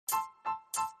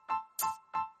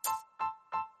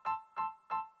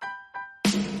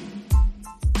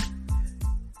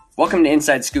Welcome to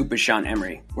Inside Scoop with Sean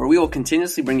Emery, where we will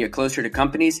continuously bring you closer to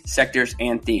companies, sectors,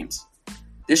 and themes.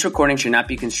 This recording should not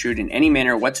be construed in any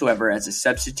manner whatsoever as a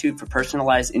substitute for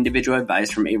personalized individual advice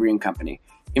from Avery & Company.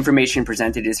 Information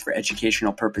presented is for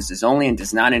educational purposes only and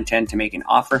does not intend to make an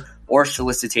offer or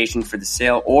solicitation for the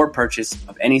sale or purchase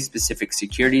of any specific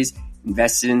securities,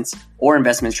 investments, or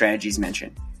investment strategies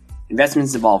mentioned.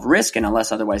 Investments involve risk and,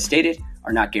 unless otherwise stated,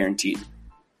 are not guaranteed.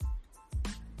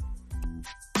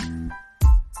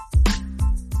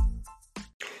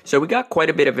 So we got quite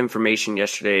a bit of information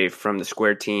yesterday from the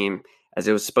Square team as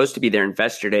it was supposed to be their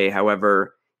investor day.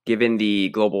 However, given the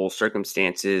global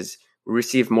circumstances, we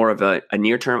received more of a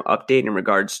near-term update in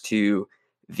regards to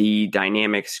the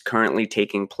dynamics currently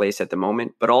taking place at the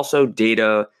moment, but also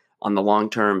data on the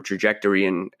long-term trajectory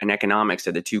and economics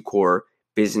of the two core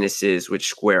businesses which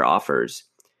Square offers.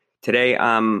 Today,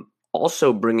 I'm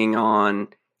also bringing on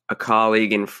a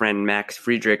colleague and friend, Max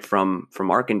Friedrich from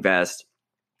ARK Invest.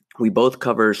 We both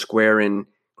cover Square in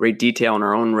great detail in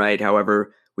our own right.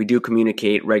 However, we do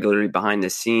communicate regularly behind the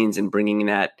scenes and bringing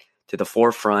that to the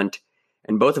forefront.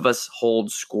 And both of us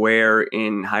hold Square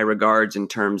in high regards in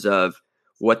terms of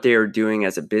what they are doing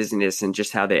as a business and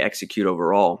just how they execute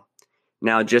overall.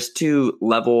 Now, just to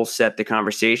level set the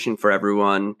conversation for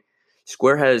everyone,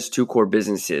 Square has two core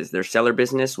businesses. Their seller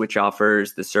business, which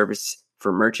offers the service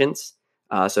for merchants.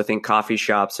 So think coffee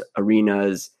shops,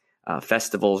 arenas,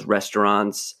 festivals,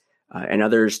 restaurants, and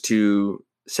others to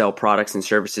sell products and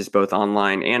services both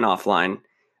online and offline.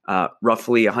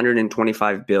 Roughly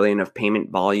 125 billion of payment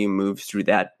volume moves through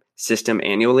that system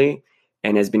annually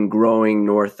and has been growing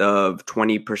north of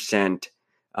 20%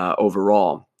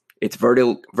 overall. It's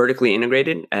vertically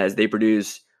integrated as they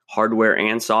produce hardware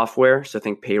and software. So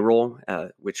think payroll,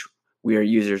 which we are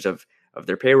users of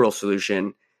their payroll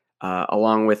solution,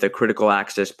 along with a critical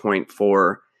access point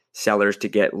for sellers to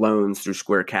get loans through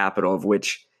Square Capital, of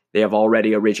which they have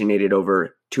already originated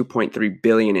over 2.3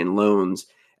 billion in loans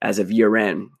as of year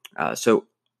end. So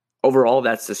overall,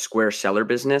 that's the Square seller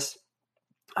business.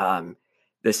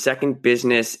 The second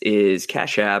business is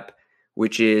Cash App,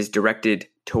 which is directed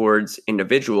towards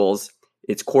individuals.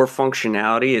 Its core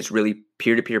functionality is really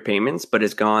peer-to-peer payments, but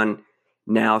has gone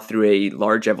now through a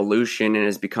large evolution and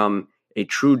has become a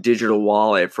true digital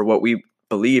wallet for what we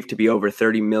believe to be over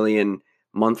 30 million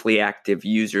monthly active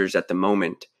users at the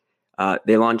moment.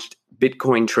 They launched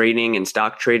Bitcoin trading and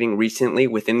stock trading recently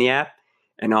within the app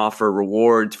and offer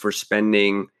rewards for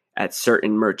spending at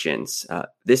certain merchants.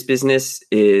 This business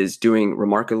is doing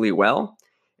remarkably well.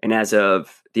 And as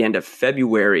of the end of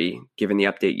February, given the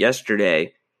update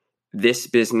yesterday, this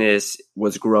business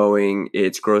was growing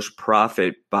its gross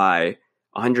profit by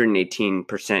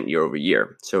 118% year over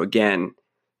year. So again,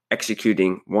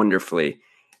 executing wonderfully.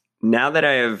 Now that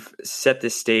I have set the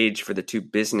stage for the two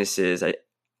businesses,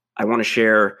 I want to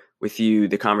share with you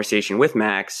the conversation with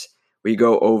Max. We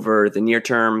go over the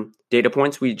near-term data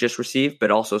points we just received, but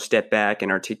also step back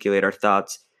and articulate our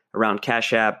thoughts around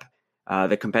Cash App,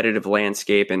 the competitive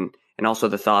landscape, and also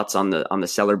the thoughts on the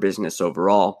seller business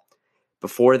overall.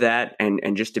 Before that,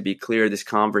 and just to be clear, this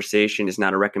conversation is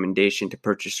not a recommendation to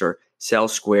purchase or sell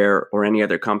Square or any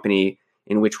other company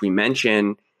in which we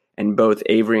mention, and both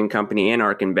Avery & Company and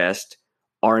ARK Invest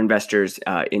are investors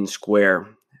in Square.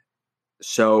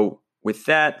 So with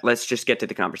that, let's just get to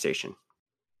the conversation.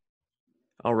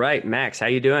 All right, Max, how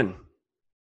you doing?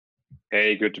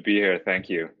 Hey, good to be here. Thank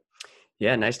you.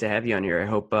 Yeah, nice to have you on here. I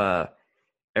hope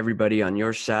everybody on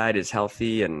your side is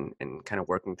healthy and kind of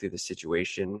working through the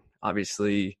situation.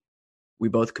 Obviously, we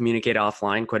both communicate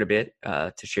offline quite a bit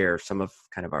to share some of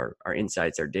kind of our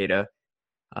insights, our data.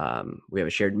 We have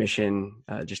a shared mission,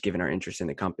 just given our interest in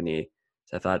the company.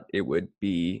 So I thought it would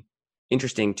be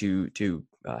interesting to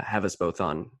have us both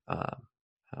on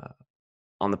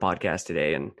the podcast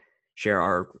today and share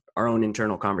our own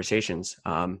internal conversations.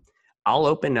 I'll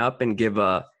open up and give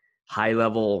a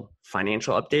high-level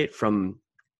financial update from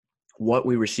what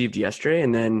we received yesterday,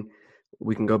 and then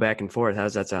we can go back and forth. How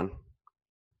does that sound?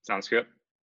 Sounds good.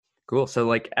 Cool. So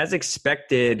like as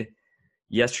expected,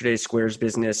 yesterday Square's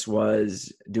business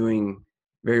was doing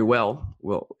very well.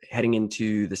 Well, heading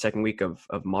into the second week of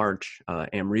March,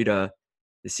 Amrita,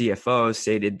 the CFO,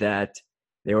 stated that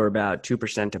they were about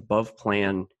 2% above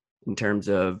plan in terms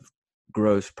of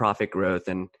gross profit growth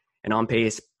and on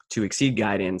pace to exceed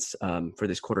guidance for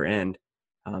this quarter end.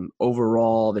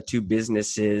 Overall, the two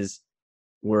businesses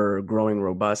were growing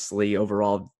robustly.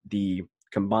 Overall, the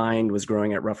combined was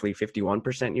growing at roughly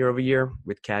 51% year over year,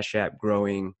 with Cash App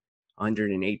growing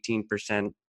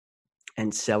 118%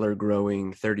 and Seller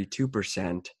growing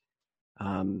 32%.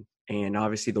 And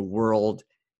obviously the world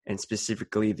and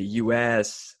specifically the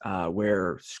US,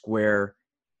 where Square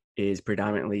is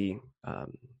predominantly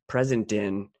present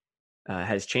in,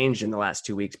 has changed in the last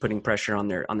 2 weeks, putting pressure on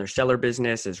their seller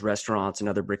business as restaurants and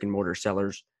other brick and mortar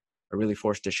sellers are really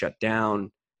forced to shut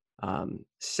down.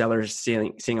 Sellers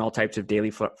seeing all types of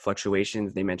daily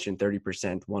fluctuations. They mentioned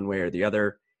 30% one way or the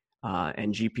other.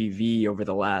 And GPV over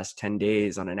the last 10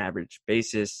 days on an average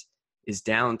basis is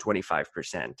down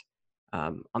 25%.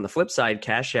 On the flip side,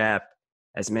 Cash App,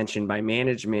 as mentioned by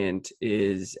management,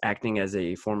 is acting as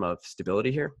a form of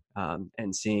stability here,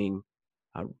 and seeing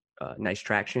nice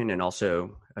traction and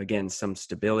also, again, some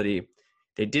stability.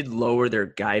 They did lower their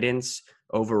guidance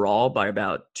overall by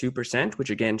about 2%, which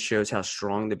again shows how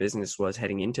strong the business was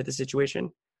heading into the situation.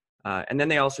 And then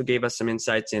they also gave us some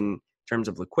insights in terms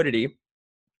of liquidity,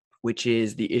 which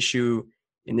is the issue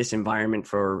in this environment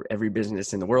for every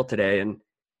business in the world today. And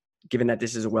given that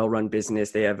this is a well-run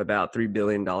business, they have about $3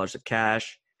 billion of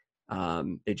cash.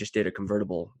 They just did a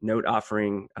convertible note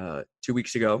offering 2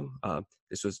 weeks ago.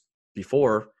 This was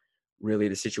before really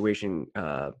the situation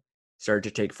started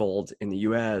to take fold in the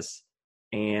US.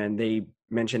 And they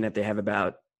mentioned that they have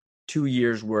about 2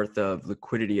 years worth of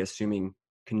liquidity, assuming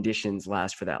conditions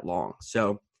last for that long.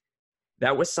 So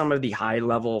that was some of the high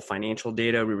level financial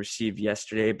data we received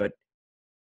yesterday. But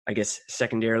I guess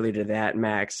secondarily to that,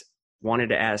 Max, wanted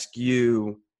to ask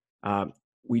you,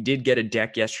 we did get a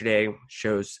deck yesterday,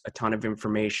 shows a ton of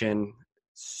information,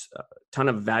 a ton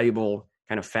of valuable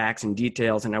kind of facts and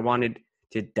details. And I wanted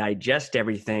to digest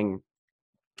everything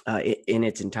in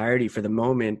its entirety for the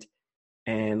moment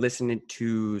and listen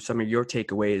to some of your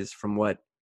takeaways from what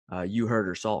you heard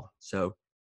or saw. So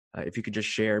if you could just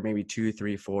share maybe 2,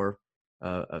 3, 4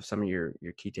 of some of your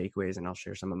key takeaways, and I'll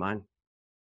share some of mine.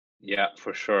 Yeah,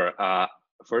 for sure.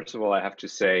 First of all, I have to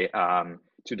say,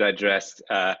 to digest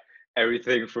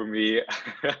everything for me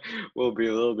will be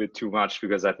a little bit too much,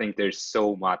 because I think there's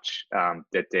so much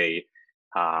that they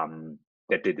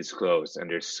disclose,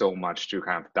 and there's so much to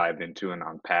kind of dive into and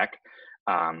unpack.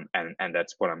 And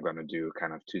that's what I'm going to do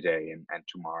kind of today and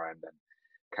tomorrow, and then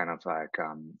kind of like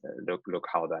look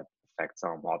how that affects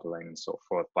our modeling and so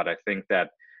forth. But I think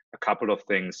that a couple of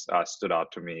things stood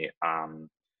out to me.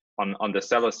 On the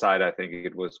seller side, I think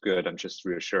it was good and just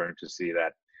reassuring to see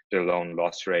that the loan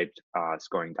loss rate is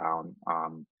going down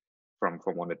from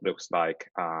what it looks like,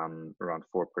 around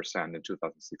 4% in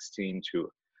 2016 to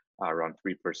around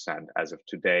 3% as of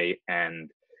today. And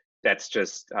that's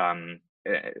just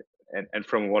and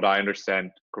from what I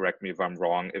understand, correct me if I'm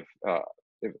wrong,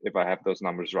 if I have those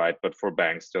numbers right, but for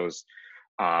banks, those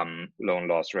loan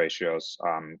loss ratios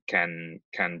can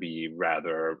be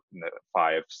rather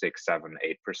 5, 6, 7,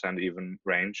 8% even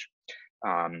range.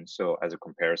 So as a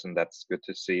comparison, that's good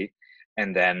to see.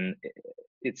 And then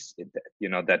it's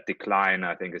that decline,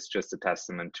 I think, is just a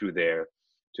testament to their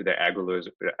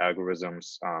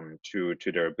algorithms,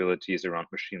 to their abilities around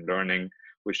machine learning,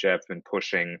 which they have been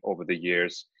pushing over the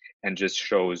years, and just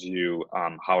shows you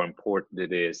how important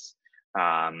it is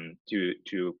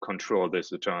to control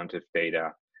this alternative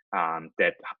data,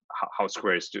 that how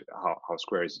Square is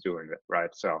doing it, right?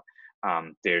 So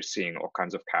they're seeing all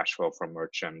kinds of cash flow from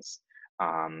merchants,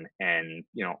 and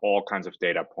all kinds of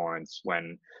data points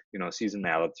when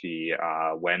seasonality,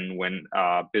 when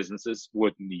businesses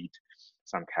would need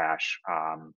some cash,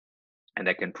 and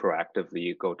they can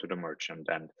proactively go to the merchant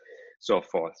and so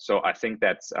forth. So I think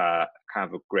that's kind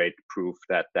of a great proof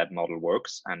that that model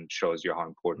works, and shows you how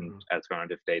important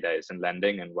alternative data is in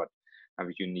lending, and what kind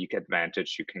of unique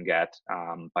advantage you can get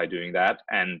by doing that.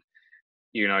 And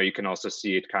you can also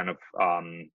see it kind of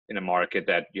in a market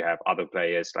that you have other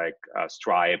players like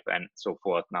Stripe and so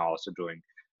forth now also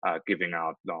giving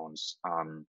out loans.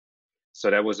 So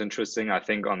that was interesting. I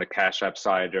think on the Cash App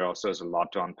side, there also is a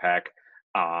lot to unpack.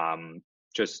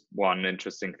 Just one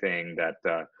interesting thing, that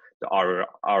the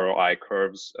ROI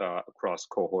curves across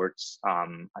cohorts,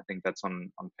 I think that's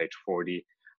on page 40,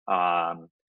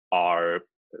 are,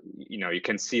 you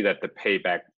can see that the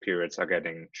payback periods are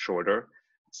getting shorter.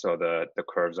 So the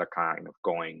curves are kind of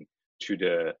going to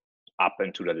the up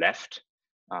and to the left.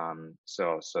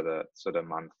 So the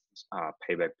month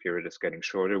payback period is getting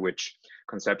shorter, which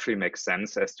conceptually makes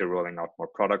sense as they're rolling out more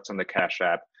products on the Cash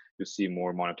App. You see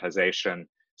more monetization,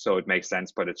 so it makes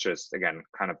sense. But it's just, again,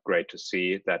 kind of great to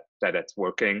see that it's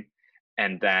working.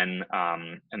 And then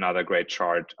another great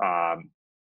chart,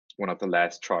 one of the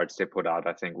last charts they put out,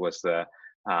 I think, was the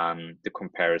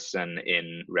comparison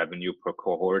in revenue per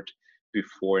cohort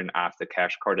before and after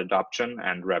Cash Card adoption,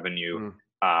 and revenue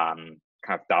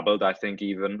kind of doubled, I think,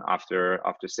 even after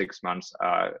 6 months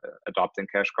adopting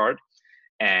Cash Card.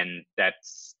 And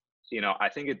that's, I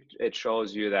think it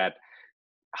shows you that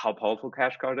how powerful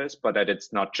Cash Card is, but that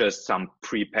it's not just some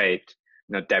prepaid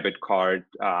debit card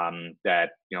that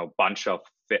bunch of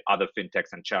other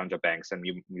fintechs and challenger banks, and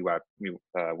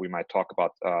we might talk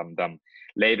about them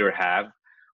later, have,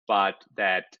 but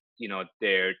that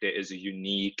there is a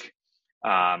unique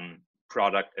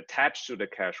product attached to the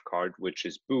Cash Card, which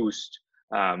is Boost,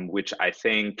 which I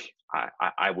think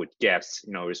I would guess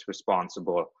is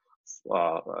responsible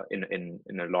in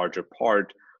a larger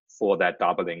part for that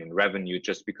doubling in revenue,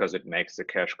 just because it makes the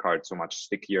Cash Card so much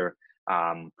stickier.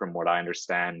 From what I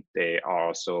understand, they are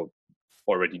also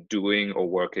already doing or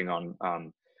working on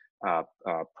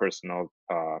personal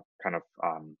kind of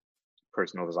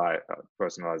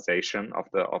personalization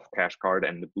of Cash Card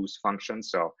and the Boost function.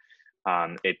 So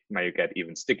it may get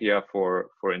even stickier for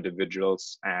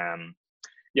individuals.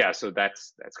 Yeah, so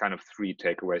that's kind of three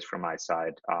takeaways from my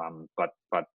side. But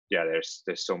yeah, there's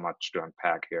so much to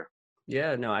unpack here.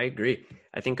 Yeah, no, I agree.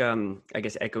 I think I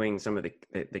guess echoing some of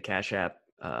the Cash App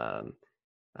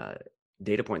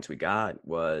data points we got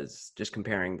was just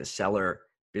comparing the seller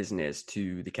business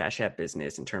to the Cash App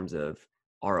business in terms of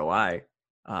ROI.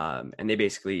 And they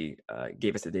basically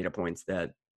gave us the data points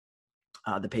that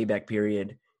the payback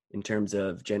period in terms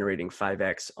of generating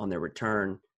 5x on their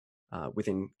return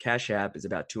within Cash App is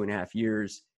about 2.5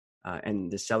 years,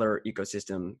 and the seller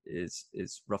ecosystem is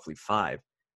roughly 5.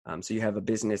 So you have a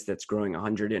business that's growing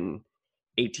 118%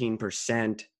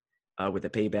 with a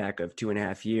payback of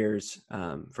 2.5 years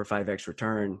for 5x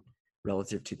return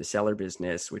relative to the seller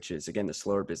business, which is again the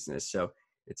slower business. So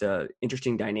it's a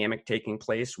interesting dynamic taking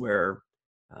place where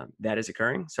that is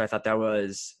occurring. So I thought that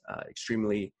was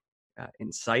extremely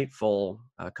insightful,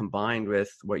 combined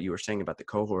with what you were saying about the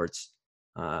cohorts.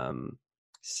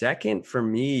 Second for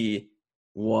me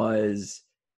was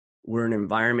we're an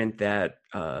environment that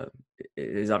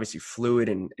is obviously fluid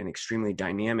and extremely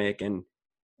dynamic, and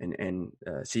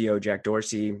CEO Jack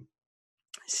Dorsey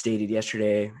stated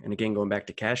yesterday, and again going back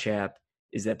to Cash App,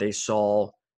 is that they saw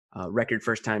record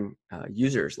first-time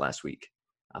users last week.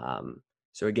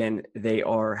 So again, they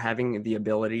are having the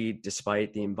ability,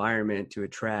 despite the environment, to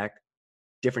attract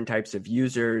different types of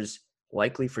users,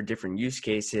 likely for different use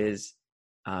cases.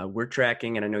 We're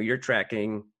tracking, and I know you're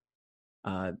tracking,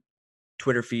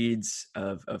 Twitter feeds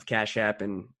of Cash App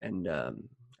and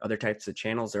other types of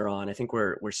channels they're on. I think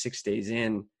we're 6 days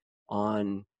in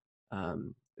on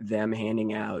them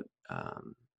handing out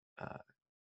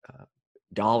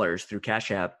dollars through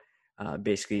Cash App,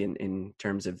 basically in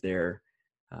terms of their.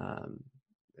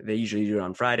 They usually do it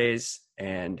on Fridays,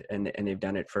 and they've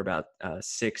done it for about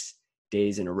 6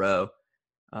 days in a row,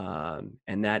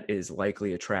 and that is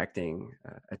likely attracting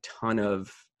a ton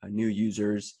of new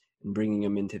users and bringing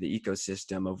them into the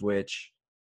ecosystem, of which,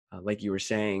 like you were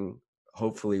saying,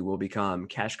 hopefully will become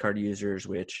Cash Card users,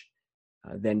 which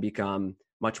then become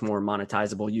much more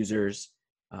monetizable users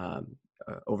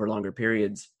over longer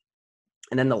periods.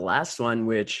 And then the last one,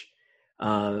 which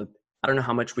I don't know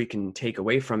how much we can take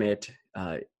away from it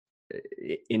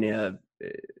in a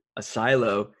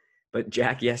silo, but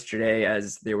Jack yesterday,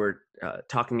 as they were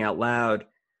talking out loud,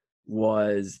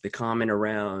 was the comment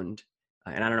around,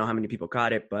 and I don't know how many people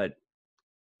caught it, but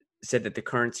said that the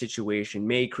current situation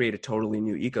may create a totally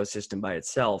new ecosystem by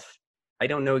itself. I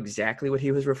don't know exactly what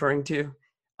he was referring to,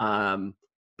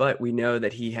 but we know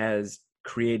that he has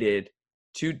created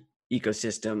 2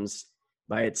 ecosystems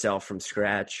by itself from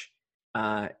scratch.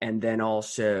 And then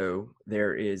also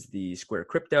there is the Square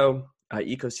Crypto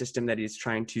ecosystem that he's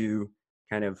trying to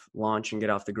kind of launch and get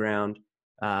off the ground.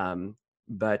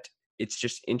 But it's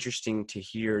just interesting to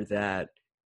hear that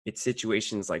it's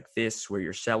situations like this where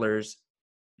your sellers,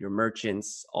 your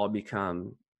merchants all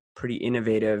become pretty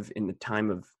innovative in the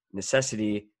time of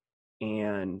necessity,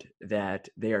 and that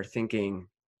they are thinking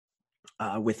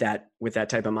with that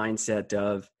type of mindset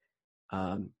of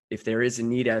if there is a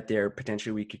need out there,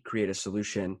 potentially we could create a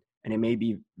solution, and it may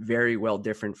be very well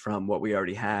different from what we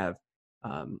already have.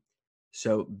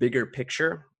 So bigger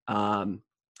picture,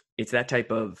 it's that type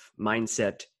of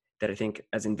mindset that I think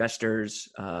as investors,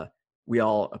 we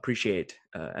all appreciate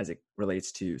as it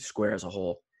relates to Square as a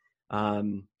whole.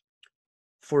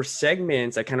 For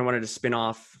segments, I kind of wanted to spin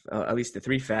off at least the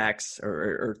 3 facts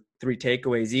or 3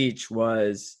 takeaways each,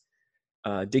 was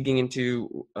digging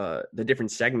into the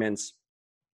different segments.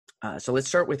 So let's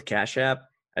start with Cash App.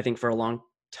 I think for a long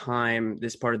time,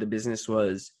 this part of the business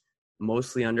was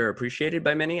mostly underappreciated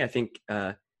by many. I think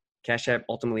Cash App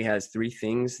ultimately has 3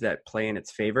 things that play in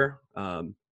its favor.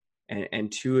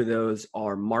 And 2 of those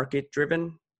are market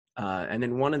driven. And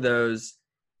then one of those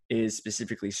is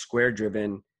specifically Square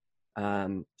driven.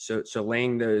 So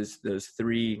laying those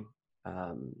 3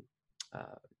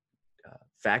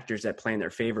 factors that play in their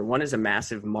favor. One is a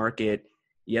massive market.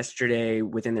 Yesterday,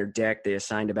 within their deck, they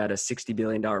assigned about a $60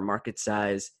 billion market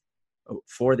size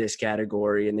for this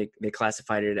category, and they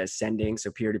classified it as sending,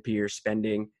 so peer-to-peer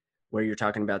spending, where you're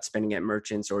talking about spending at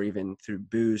merchants or even through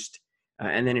Boost,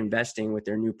 and then investing with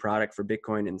their new product for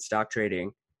Bitcoin and stock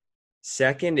trading.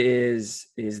 Second is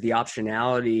the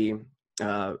optionality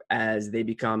as they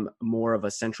become more of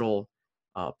a central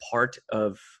part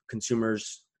of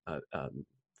consumers'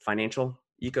 financial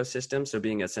ecosystem, so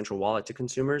being a central wallet to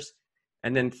consumers.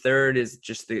 And then third is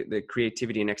just the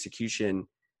creativity and execution,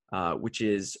 which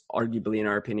is arguably, in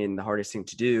our opinion, the hardest thing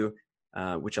to do,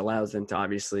 which allows them to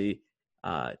obviously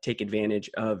take advantage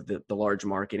of the large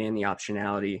market and the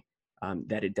optionality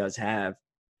that it does have.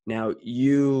 Now,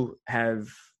 you have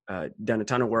done a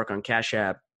ton of work on Cash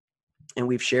App, and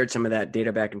we've shared some of that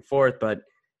data back and forth, but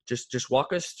just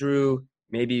walk us through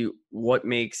maybe what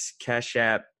makes Cash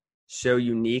App so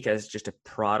unique as just a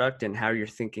product and how you're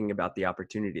thinking about the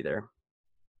opportunity there.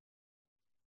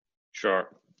 Sure.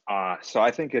 So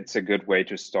I think it's a good way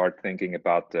to start thinking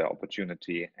about the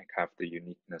opportunity and kind of the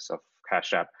uniqueness of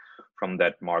Cash App from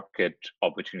that market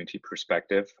opportunity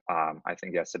perspective. I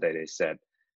think yesterday they said,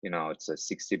 it's a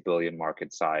 60 billion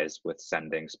market size with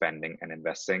sending, spending, and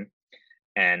investing.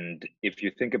 And if you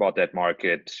think about that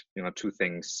market, two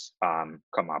things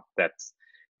come up.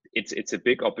 It's a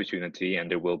big opportunity, and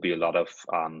there will be a lot of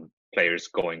players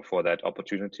going for that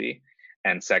opportunity.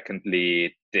 And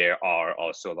secondly, there are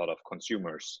also a lot of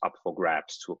consumers up for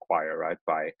grabs to acquire, right,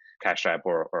 by Cash App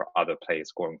or other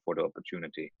players going for the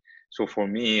opportunity. So for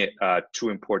me, two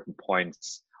important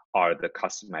points are the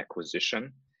customer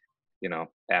acquisition.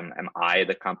 Am I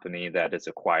the company that is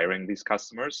acquiring these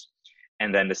customers?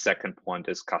 And then the second point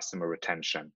is customer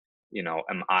retention.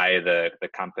 Am I the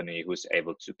company who's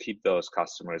able to keep those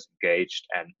customers engaged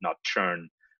and not churn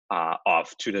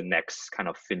off to the next kind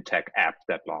of fintech app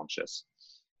that launches?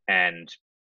 And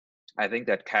I think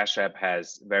that Cash App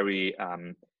has very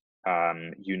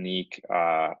unique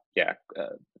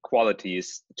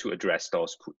qualities to address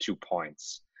those 2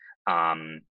 points.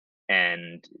 And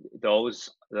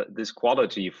this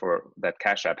quality that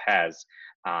Cash App has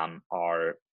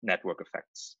are network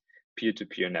effects,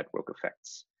 peer-to-peer network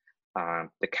effects.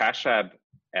 The Cash App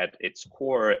at its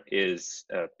core is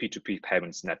a P2P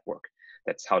payments network.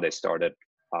 That's how they started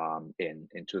in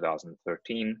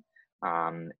 2013.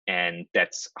 And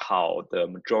that's how the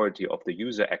majority of the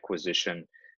user acquisition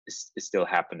is still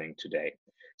happening today.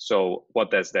 So what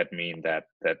does that mean, that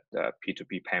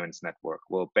P2P payments network?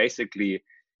 Well, basically,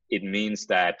 it means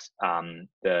that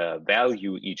the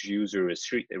value each user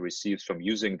receives from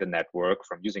using the network,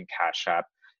 from using Cash App,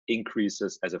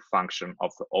 increases as a function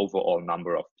of the overall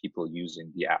number of people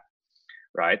using the app,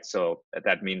 right? So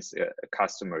that means a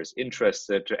customer is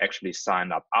interested to actually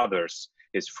sign up others,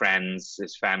 his friends,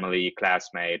 his family,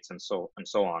 classmates, and so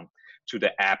on, to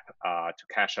the app, to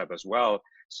Cash App as well,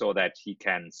 so that he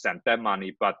can send them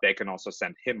money, but they can also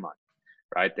send him money,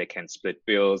 right? They can split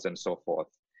bills and so forth.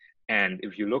 And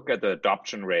if you look at the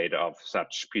adoption rate of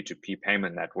such P2P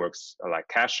payment networks like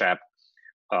Cash App,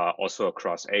 also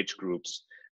across age groups,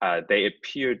 they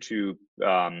appear to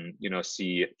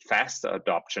see faster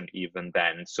adoption even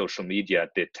than social media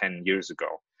did 10 years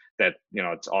ago. That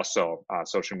it's also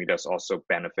social media is also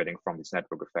benefiting from these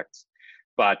network effects.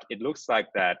 But it looks like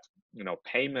that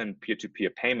peer-to-peer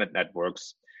payment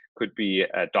networks could be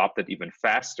adopted even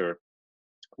faster,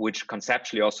 which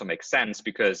conceptually also makes sense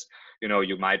because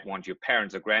you might want your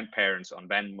parents or grandparents on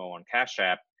Venmo, on Cash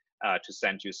App to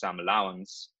send you some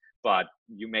allowance, but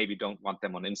you maybe don't want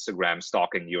them on Instagram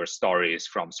stalking your stories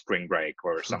from spring break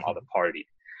or some other party,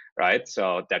 right?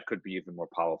 So that could be even more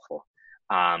powerful.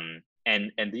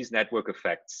 And these network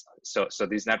effects, so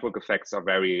these network effects are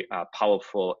very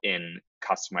powerful in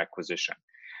customer acquisition,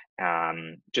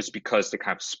 just because they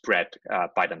kind of spread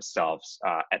by themselves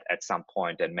at some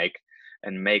point and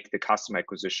make the customer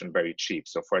acquisition very cheap.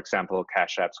 So for example,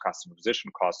 Cash App's customer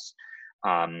acquisition costs,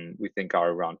 we think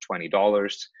are around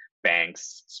 $20.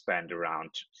 Banks spend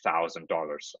around $1,000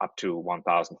 up to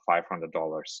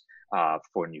 $1,500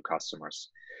 for new customers.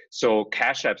 So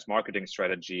Cash App's marketing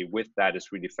strategy with that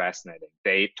is really fascinating.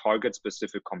 They target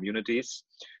specific communities,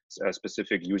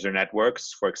 specific user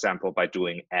networks, for example, by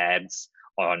doing ads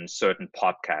on certain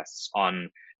podcasts, on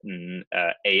an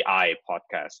AI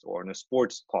podcast or on a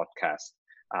sports podcast.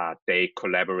 They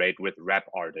collaborate with rap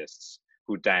artists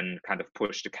who then kind of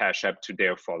push the Cash App to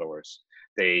their followers.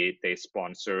 They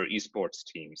sponsor esports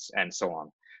teams and so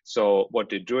on. So what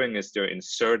they're doing is they're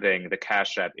inserting the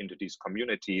Cash App into these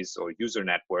communities or user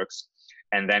networks,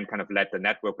 and then kind of let the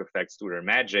network effects do their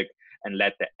magic and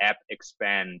let the app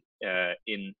expand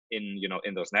in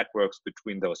those networks,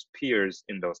 between those peers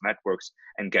in those networks,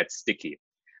 and get sticky.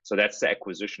 So that's the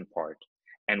acquisition part.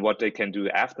 And what they can do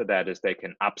after that is they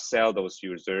can upsell those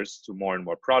users to more and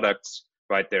more products,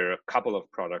 right? There are a couple of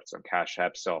products on Cash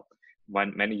App. So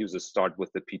many users start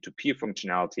with the P2P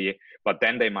functionality, but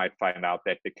then they might find out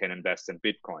that they can invest in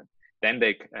Bitcoin. Then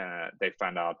they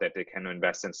find out that they can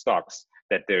invest in stocks,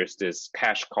 that there's this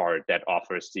cash card that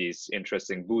offers these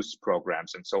interesting boost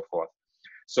programs and so forth.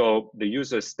 So the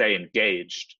users stay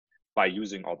engaged by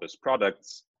using all those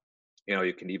products.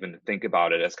 You can even think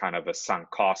about it as kind of a sunk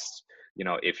cost.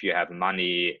 If you have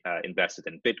money invested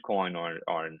in Bitcoin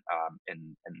or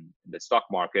in the stock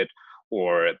market,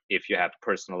 or if you have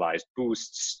personalized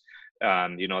boosts,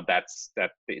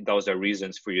 those are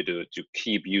reasons for you to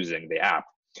keep using the app.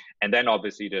 And then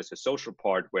obviously there's a social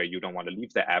part where you don't want to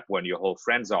leave the app when your whole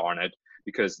friends are on it,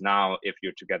 because now if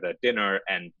you're together at dinner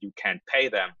and you can't pay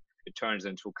them, it turns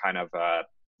into kind of a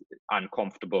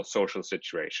uncomfortable social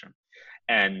situation.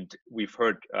 And we've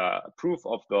heard proof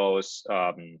of those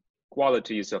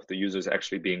qualities of the users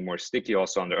actually being more sticky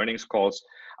also on the earnings calls.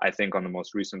 I think on the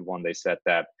most recent one, they said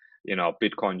that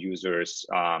Bitcoin users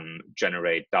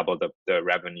generate double the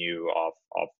revenue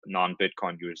of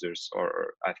non-Bitcoin users,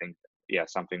 or I think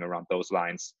something around those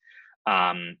lines.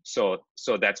 So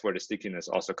that's where the stickiness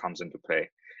also comes into play.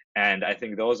 And I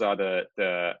think those are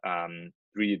the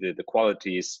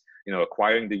qualities,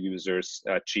 acquiring the users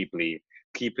cheaply,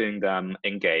 keeping them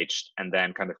engaged, and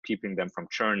then kind of keeping them from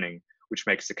churning, which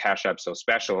makes the Cash App so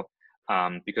special.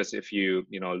 Because if you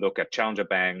look at challenger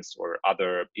banks or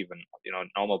other even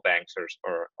normal banks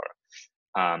or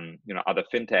other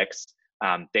fintechs,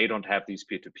 they don't have these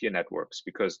peer-to-peer networks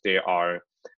because they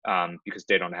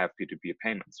don't have P2P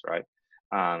payments, right?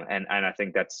 And I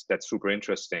think that's super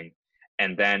interesting.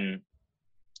 And then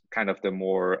kind of the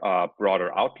more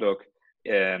broader outlook,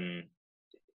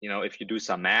 if you do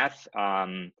some math,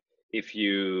 if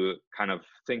you kind of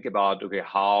think about, okay,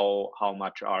 how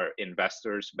much are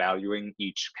investors valuing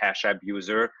each Cash App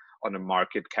user on a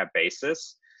market cap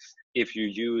basis? If you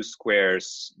use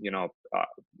Square's,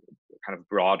 kind of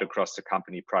broad across the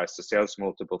company price to sales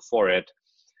multiple for it,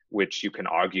 which you can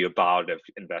argue about if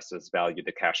investors value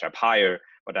the Cash App higher.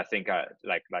 But I think,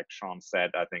 like Sean said,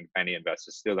 I think many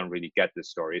investors still don't really get this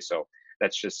story. So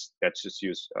let's just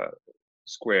use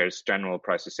Square's general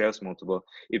price to sales multiple.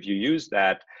 If you use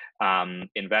that,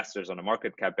 investors on a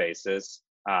market cap basis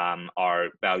are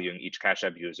valuing each Cash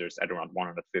App users at around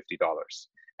 $150.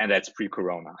 And that's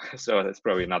pre-corona. So that's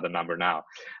probably another number now.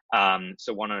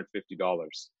 So $150.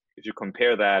 If you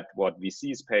compare that, what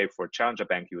VCs pay for challenger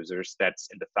bank users, that's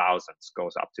in the thousands,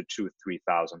 goes up to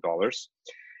 $2,000-$3,000.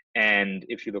 And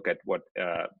if you look at what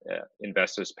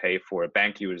investors pay for a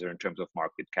bank user in terms of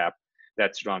market cap,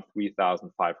 that's around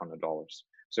 $3,500.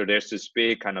 So there's this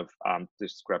big kind of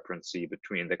discrepancy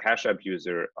between the Cash App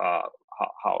user,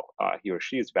 how he or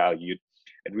she is valued,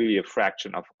 and really a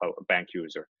fraction of a bank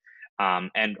user.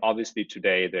 And obviously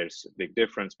today there's a big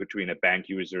difference between a bank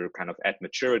user kind of at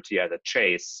maturity at a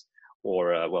Chase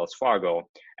or a Wells Fargo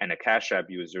and a Cash App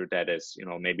user that is,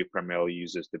 maybe primarily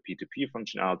uses the P2P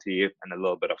functionality and a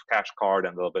little bit of Cash Card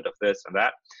and a little bit of this and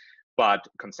that. But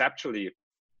conceptually,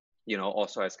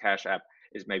 also as Cash App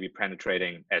is maybe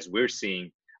penetrating, as we're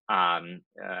seeing,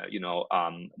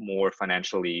 more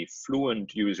financially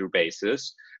fluent user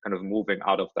bases, kind of moving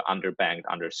out of the underbanked,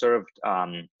 underserved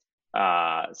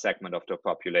segment of the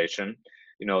population,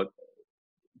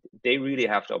 they really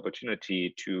have the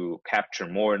opportunity to capture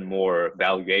more and more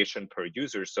valuation per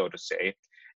user, so to say,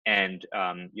 and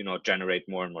generate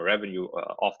more and more revenue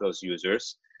off those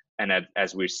users. And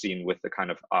as we've seen with the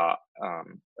kind of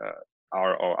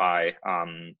ROI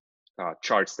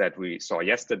charts that we saw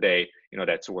yesterday,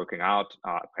 that's working out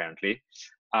apparently.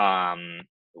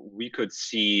 We could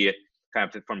see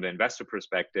kind of from the investor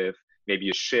perspective, maybe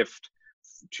a shift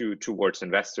towards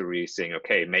investor saying,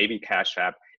 okay, maybe Cash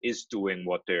App is doing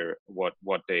what they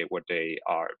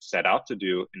are set out to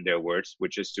do, in their words,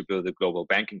 which is to build a global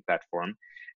banking platform,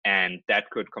 and that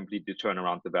could completely turn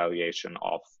around the valuation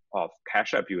of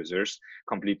Cash App users,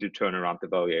 completely turn around the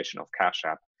valuation of Cash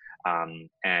App.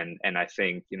 And I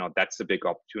think that's a big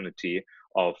opportunity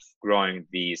of growing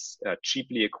these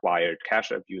cheaply acquired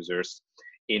Cash App users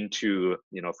into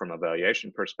from a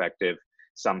valuation perspective,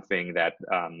 something that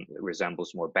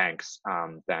resembles more banks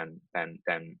than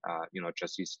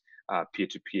just these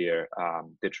peer-to-peer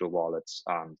digital wallets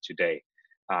today.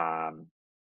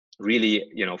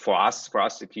 Really, for us,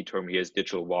 the key term here is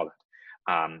digital wallet.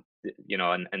 An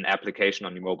application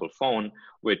on your mobile phone,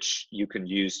 which you can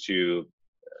use to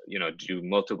do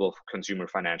multiple consumer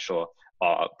financial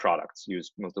products,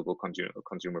 use multiple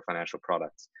consumer financial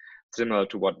products, similar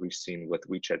to what we've seen with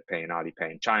WeChat Pay and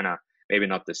Alipay in China. Maybe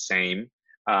not the same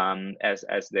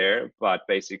as there, but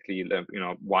basically,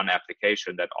 one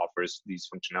application that offers these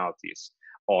functionalities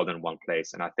all in one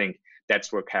place. And I think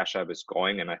that's where Cash App is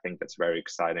going, and I think that's very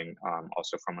exciting,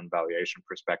 also from a valuation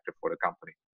perspective for the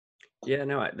company. Yeah,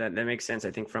 no, that makes sense.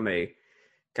 I think from a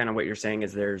kind of what you're saying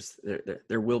is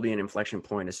there will be an inflection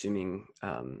point, assuming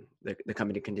the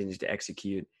company continues to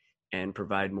execute and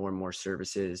provide more and more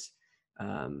services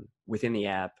within the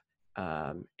app.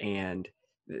 And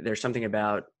there's something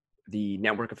about the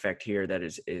network effect here that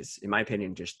is in my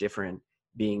opinion just different,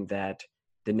 being that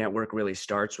the network really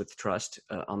starts with trust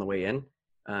on the way in,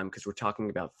 because we're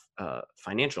talking about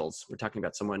financials. We're talking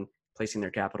about someone placing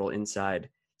their capital inside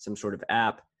some sort of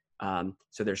app.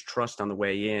 So there's trust on the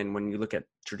way in. When you look at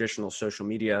traditional social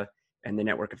media and the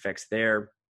network effects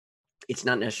there, it's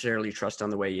not necessarily trust on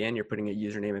the way in. You're putting a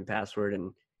username and password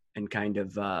and kind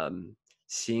of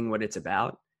seeing what it's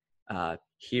about.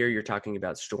 Here you're talking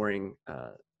about storing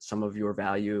some of your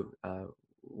value,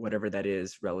 whatever that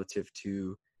is relative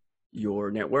to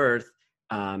your net worth,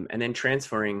 and then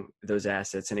transferring those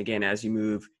assets. And again, as you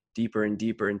move deeper and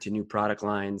deeper into new product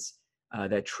lines,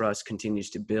 that trust continues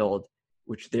to build,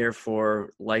 which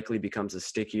therefore likely becomes a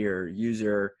stickier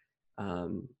user.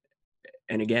 And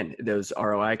again, those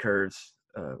ROI curves,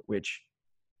 which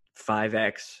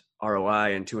 5x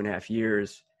ROI in 2.5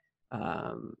 years,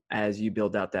 as you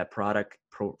build out that product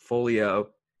portfolio,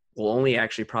 will only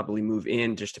actually probably move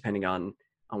in just depending on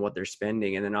what they're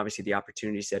spending. And then obviously the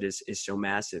opportunity set is so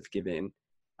massive given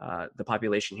the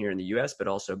population here in the US, but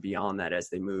also beyond that as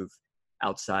they move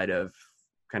outside of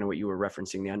kind of what you were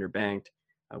referencing, the underbanked,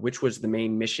 which was the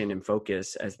main mission and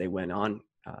focus as they went on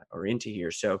or into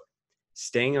here. So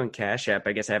staying on Cash App,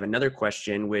 I guess I have another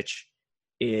question, which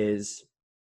is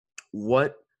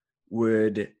what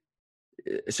would,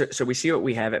 so we see what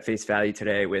we have at face value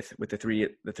today with the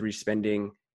three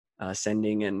spending,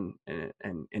 sending and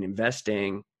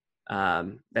investing.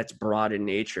 That's broad in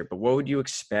nature, but what would you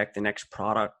expect the next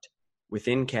product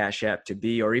within Cash App to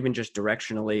be, or even just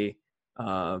directionally,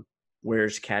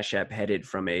 where's Cash App headed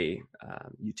from a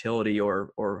utility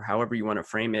or however you want to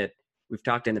frame it? We've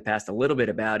talked in the past a little bit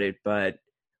about it, but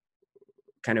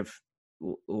kind of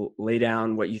lay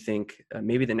down what you think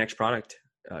maybe the next product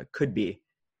could be.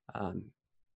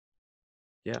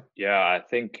 Yeah, I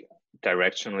think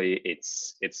directionally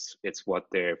it's what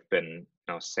they've been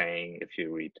saying. If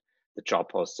you read the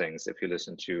job postings, if you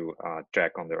listen to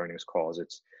Jack on the earnings calls,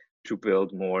 it's to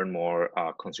build more and more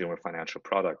consumer financial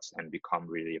products and become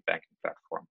really a banking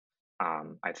platform.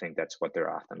 I think that's what they're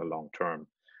after in the long term.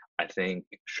 I think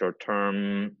short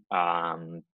term,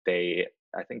 they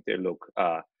look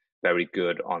very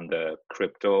good on the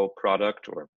crypto product,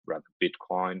 or rather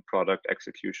Bitcoin product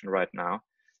execution right now.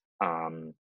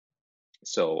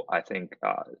 So I think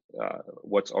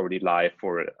what's already live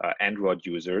for Android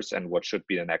users and what should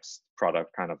be the next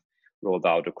product kind of rolled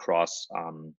out across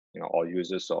all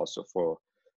users, also for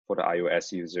the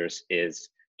iOS users, is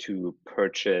to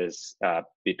purchase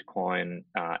Bitcoin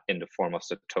in the form of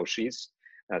Satoshis.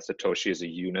 Satoshi is a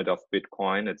unit of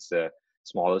Bitcoin. It's the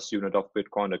smallest unit of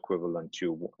Bitcoin, equivalent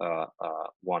to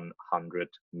 100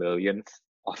 millionth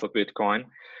of a Bitcoin.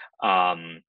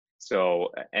 So,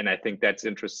 and I think that's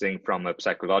interesting from a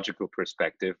psychological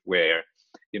perspective, where,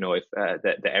 if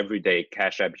the everyday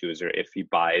Cash App user, if he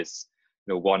buys,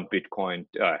 one Bitcoin,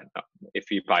 if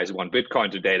he buys one Bitcoin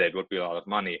today, that would be a lot of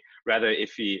money. Rather,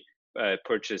 if he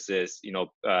purchases,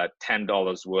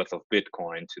 $10 worth of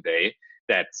Bitcoin today,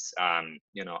 that's, I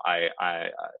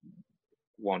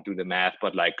won't do the math,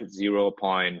 but like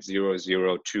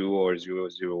 0.002 or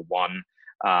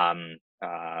 0.001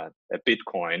 a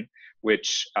Bitcoin,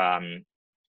 which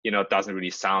doesn't really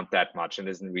sound that much and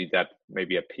isn't really that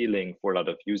maybe appealing for a lot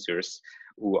of users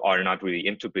who are not really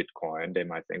into Bitcoin. They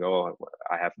might think, oh,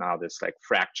 I have now this like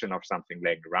fraction of something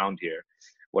laying around here.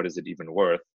 What is it even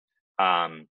worth?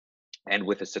 And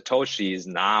with the Satoshis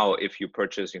now, if you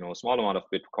purchase, a small amount of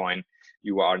Bitcoin,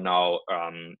 you are now,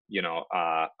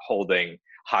 holding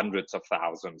hundreds of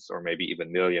thousands or maybe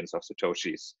even millions of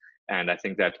Satoshis. And I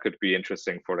think that could be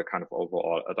interesting for the kind of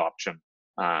overall adoption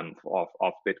of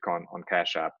Bitcoin on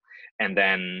Cash App. And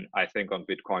then I think on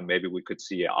Bitcoin, maybe we could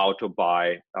see an auto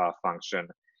buy function.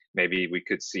 Maybe we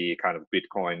could see kind of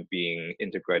Bitcoin being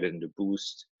integrated into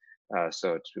Boost,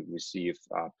 so to receive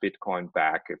Bitcoin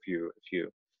back if you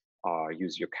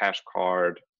use your Cash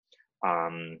Card.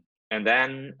 And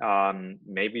then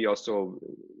maybe also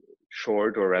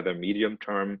short or rather medium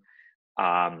term,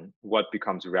 what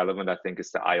becomes relevant, I think,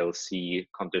 is the ILC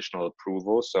conditional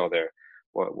approval. So there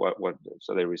what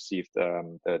so they received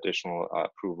the additional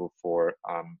approval for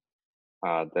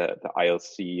the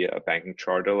ILC banking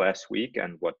charter last week,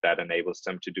 and what that enables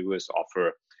them to do is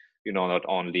offer, not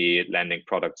only lending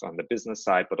products on the business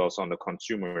side but also on the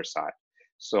consumer side.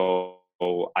 So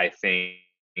I think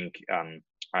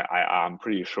I'm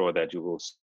pretty sure that you will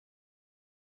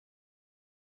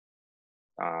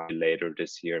later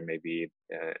this year, maybe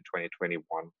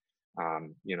 2021.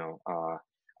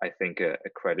 I think a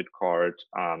credit card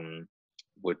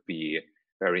would be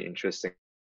very interesting.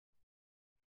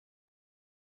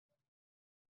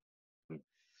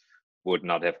 Would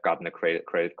not have gotten a credit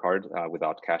card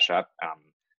without Cash App.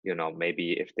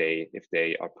 Maybe if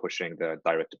they are pushing the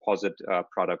direct deposit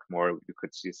product more, you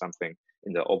could see something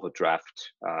in the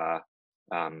overdraft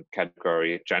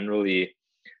category. Generally,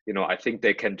 I think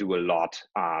they can do a lot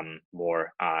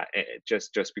more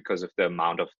just because of the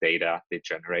amount of data they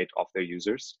generate of their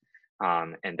users,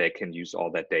 and they can use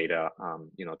all that data,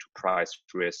 to price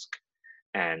risk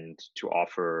and to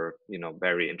offer,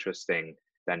 very interesting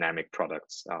dynamic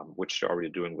products, which they're already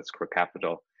doing with Square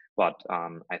Capital. But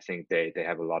I think they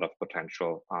have a lot of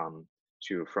potential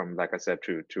like I said,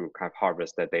 to kind of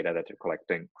harvest that data that they're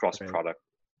collecting cross products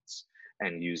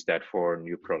and use that for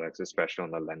new products, especially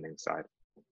on the lending side.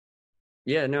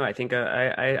 Yeah, no, I think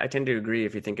I tend to agree.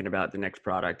 If you're thinking about the next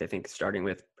product, I think starting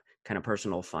with kind of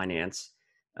personal finance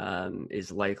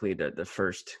is likely the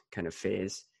first kind of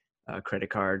phase. Credit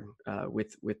card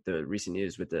with the recent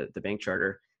news with the bank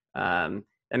charter.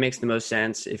 That makes the most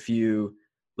sense. If you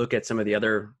look at some of the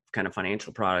other kind of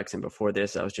financial products, and before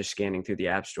this, I was just scanning through the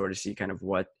App Store to see kind of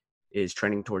what is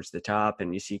trending towards the top,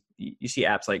 and you see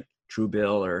apps like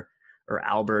Truebill or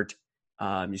Albert.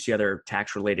 You see other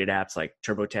tax-related apps like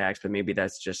TurboTax, but maybe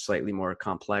that's just slightly more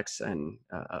complex and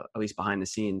at least behind the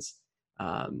scenes,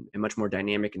 and much more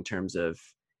dynamic in terms of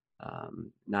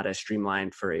not as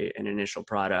streamlined for an initial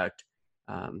product.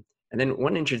 And then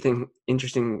one interesting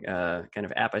kind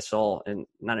of app I saw, and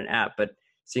not an app, but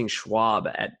seeing Schwab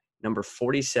at number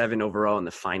 47 overall in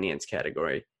the finance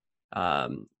category.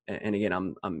 And again,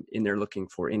 I'm in there looking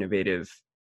for innovative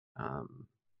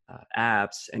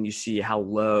apps, and you see how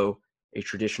low a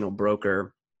traditional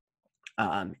broker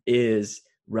is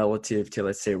relative to,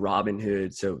 let's say,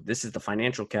 Robinhood. So this is the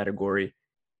financial category,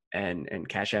 and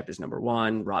Cash App is number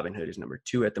 1, Robinhood is number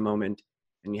 2 at the moment,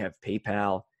 and you have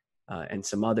PayPal and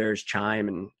some others,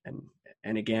 Chime,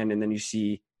 and again, and then you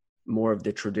see more of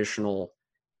the traditional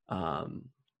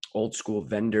old school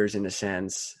vendors in a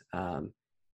sense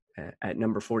at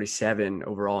number 47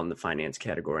 overall in the finance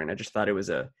category. And I just thought it was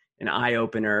an eye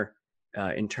opener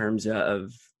in terms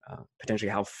of potentially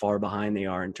how far behind they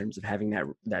are in terms of having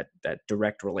that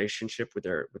direct relationship with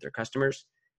their customers.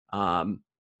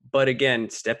 But again,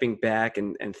 stepping back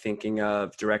and thinking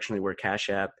of directionally where Cash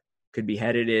App could be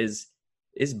headed is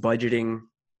budgeting,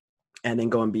 and then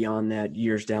going beyond that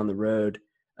years down the road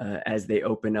as they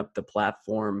open up the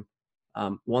platform.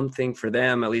 One thing for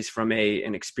them, at least from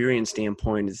an experience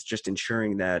standpoint, is just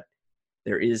ensuring that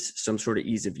there is some sort of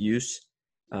ease of use,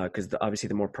 because obviously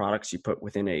the more products you put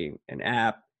within an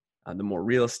app, the more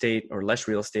real estate or less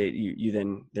real estate you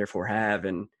then therefore have.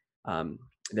 And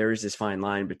there is this fine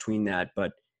line between that.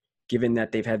 But given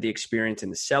that they've had the experience in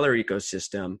the seller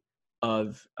ecosystem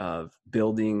of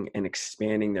building and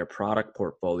expanding their product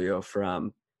portfolio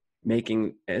from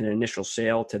making an initial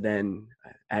sale to then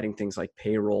adding things like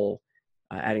payroll,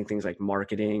 adding things like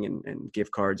marketing and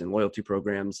gift cards and loyalty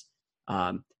programs,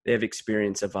 they have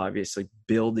experience of obviously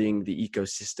building the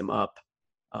ecosystem up,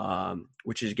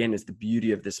 which is, again, is the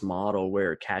beauty of this model,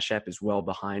 where Cash App is well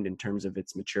behind in terms of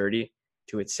its maturity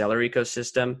to its seller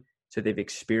ecosystem. So they've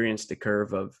experienced the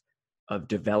curve of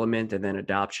development and then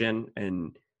adoption,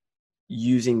 and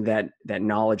using that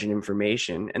knowledge and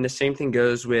information. And the same thing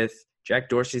goes with Jack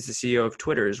Dorsey, is the CEO of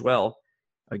Twitter as well.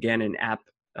 Again, an app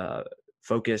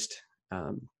focused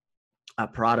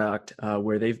product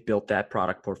where they've built that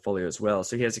product portfolio as well.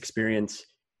 So he has experience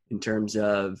in terms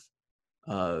of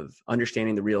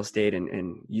understanding the real estate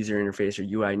and user interface or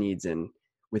UI needs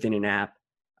within an app.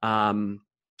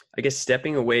 I guess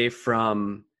stepping away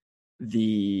from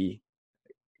the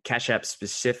Cash App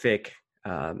specific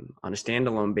on a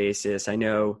standalone basis, I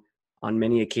know on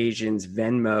many occasions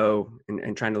Venmo,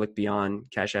 and trying to look beyond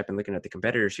Cash App and looking at the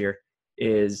competitors here,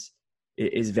 is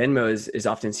Venmo is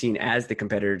often seen as the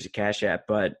competitor to Cash App.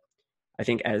 But I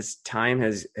think as time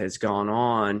has gone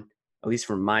on, at least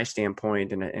from my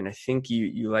standpoint, and I think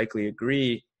you likely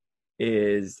agree,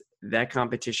 is that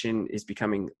competition is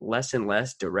becoming less and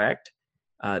less direct.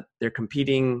 They're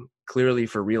competing clearly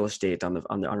for real estate on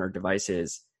our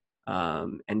devices,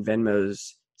 and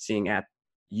Venmo's seeing app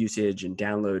usage and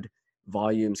download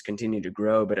volumes continue to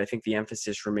grow, but I think the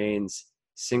emphasis remains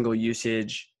single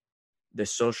usage. The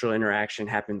social interaction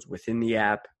happens within the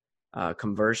app.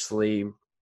 Conversely,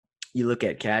 you look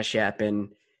at Cash App, and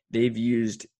they've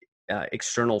used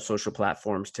external social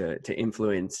platforms to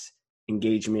influence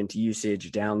engagement,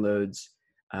 usage, downloads,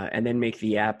 and then make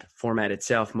the app format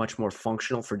itself much more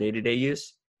functional for day-to-day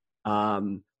use.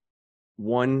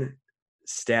 One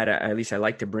stat, at least I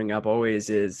like to bring up always,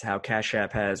 is how Cash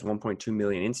App has 1.2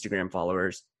 million Instagram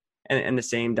followers, and the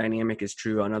same dynamic is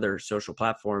true on other social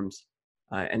platforms.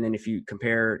 And then if you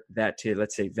compare that to,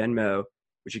 let's say, Venmo,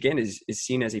 which again is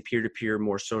seen as a peer-to-peer,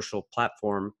 more social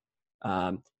platform,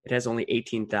 it has only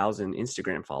 18,000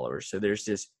 Instagram followers. So there's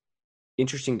this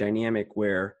interesting dynamic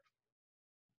where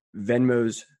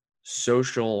Venmo's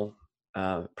social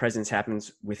presence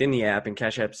happens within the app, and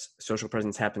Cash App's social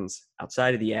presence happens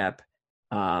outside of the app.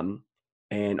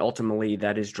 And ultimately,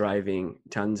 that is driving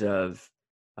tons of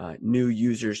new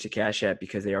users to Cash App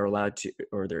because they are allowed to,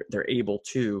 or they're able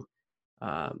to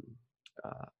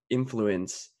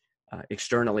influence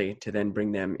externally to then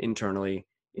bring them internally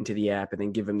into the app, and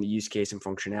then give them the use case and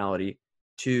functionality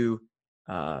to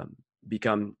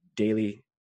become daily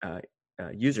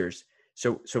users.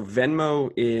 So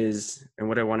Venmo is, and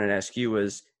what I wanted to ask you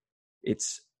was,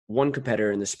 it's one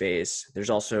competitor in the space. There's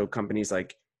also companies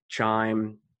like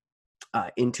Chime,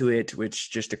 Intuit,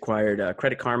 which just acquired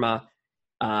Credit Karma.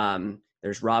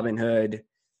 There's Robinhood.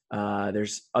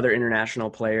 There's other international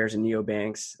players and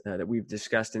neobanks that we've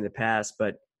discussed in the past.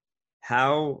 But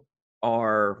how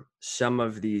are some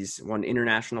of these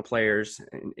international players,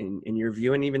 in your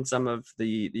view, and even some of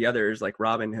the others like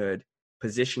Robinhood,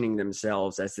 positioning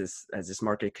themselves as this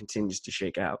market continues to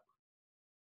shake out?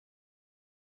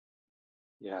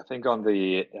 Yeah, I think on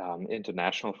the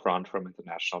international front, from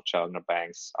international challenger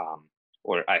banks,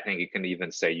 or I think you can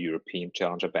even say European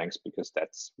challenger banks, because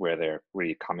that's where they're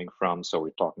really coming from. So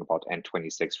we're talking about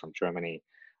N26 from Germany,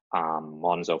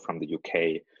 Monzo from the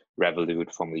UK,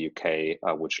 Revolut from the UK,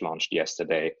 which launched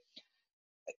yesterday.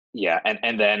 Yeah,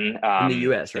 and then in the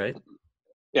US, right?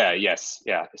 Yeah, yes,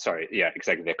 yeah, sorry, yeah,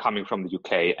 exactly. They're coming from the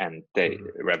UK, and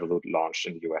Revolut launched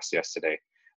in the US yesterday.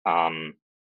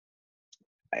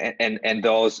 And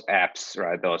those apps,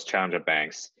 right, those challenger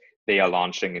banks, they are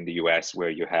launching in the US, where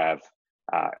you have,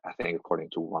 I think according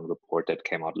to one report that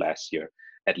came out last year,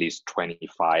 at least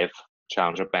 25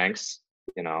 challenger banks,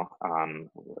 and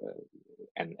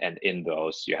in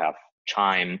those you have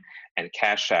Chime and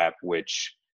Cash App,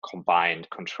 which combined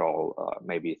control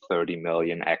maybe 30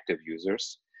 million active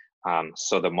users.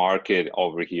 So the market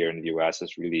over here in the US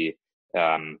is really,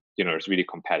 it's really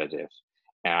competitive.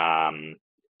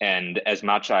 And as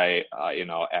much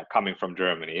coming from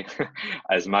Germany,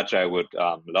 as much I would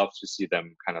love to see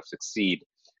them kind of succeed,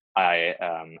 I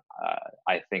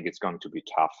think it's going to be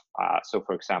tough. So,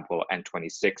 for example,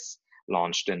 N26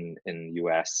 launched in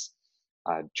US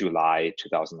July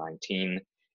 2019.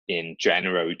 In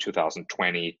January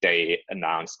 2020, they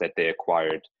announced that they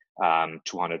acquired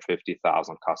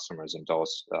 250,000 customers in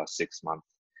those 6 months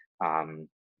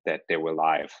that they were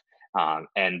live.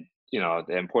 And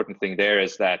the important thing there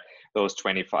is that those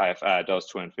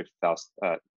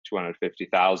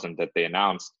 250,000 that they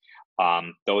announced,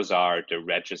 those are the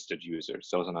registered users.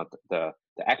 Those are not the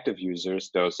active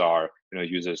users. Those are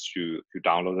users who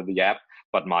downloaded the app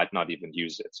but might not even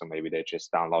use it. So maybe they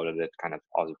just downloaded it kind of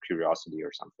out of curiosity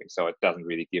or something. So it doesn't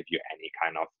really give you any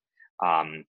kind of,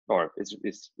 or it's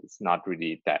not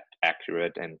really that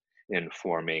accurate in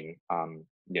informing,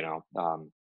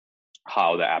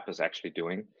 how the app is actually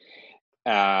doing.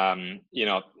 And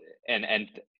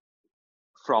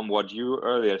from what you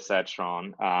earlier said,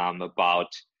 Sean,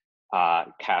 about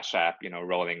Cash App,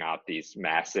 rolling out these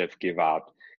massive give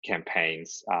out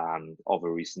campaigns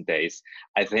over recent days,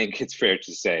 I think it's fair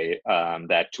to say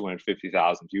that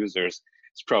 250,000 users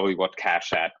is probably what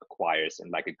Cash App acquires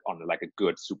on a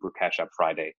good Super Cash App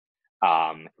Friday.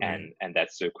 And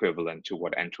that's the equivalent to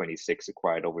what N26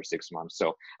 acquired over 6 months.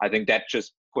 So I think that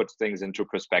just puts things into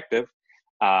perspective.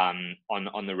 On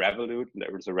the Revolut,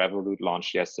 there was a Revolut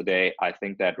launch yesterday. I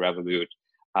think that Revolut,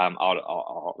 out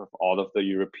of all of the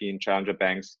European challenger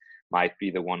banks, might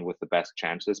be the one with the best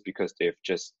chances, because they've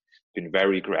just been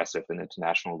very aggressive in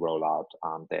international rollout.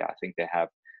 I think they have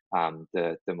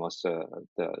the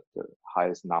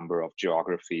highest number of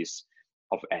geographies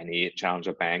of any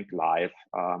challenger bank live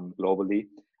globally.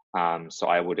 So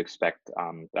I would expect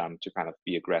them to kind of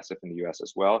be aggressive in the US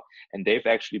as well. And they've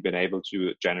actually been able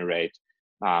to generate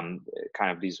kind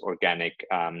of these organic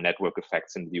network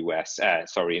effects in the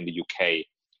in the UK,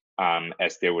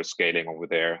 as they were scaling over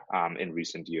there in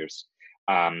recent years.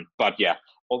 But yeah,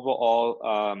 overall,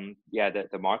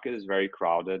 the market is very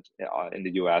crowded in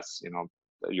the US.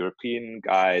 The European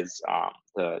guys,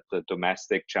 the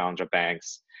domestic challenger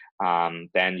banks.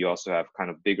 Then you also have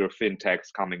kind of bigger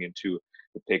fintechs coming into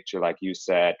the picture, like you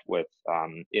said, with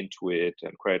Intuit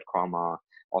and Credit Karma.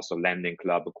 Also, Lending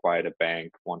Club acquired a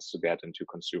bank, wants to get into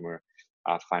consumer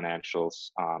financials,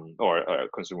 or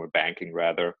consumer banking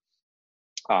rather.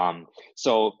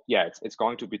 So yeah, it's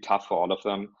going to be tough for all of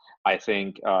them. I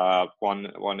think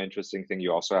one interesting thing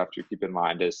you also have to keep in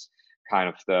mind is kind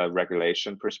of the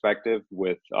regulation perspective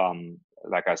with,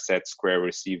 like I said, Square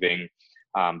receiving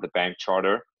the bank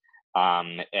charter,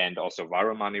 and also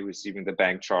Varo Money receiving the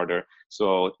bank charter.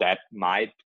 So that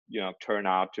might turn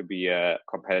out to be a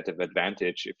competitive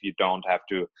advantage if you don't have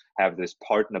to have this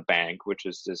partner bank, which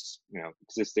is this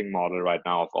existing model right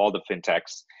now of all the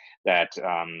fintechs that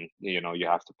you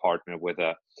have to partner with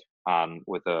a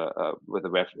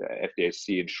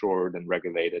FDIC insured and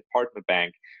regulated partner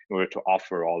bank in order to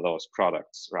offer all those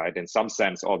products, right? In some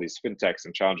sense, all these fintechs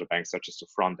and challenger banks are just the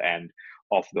front end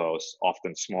of those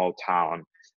often small town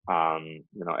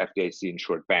FDIC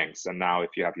insured banks. And now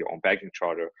if you have your own banking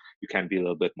charter, you can be a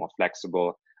little bit more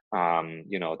flexible.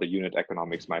 The unit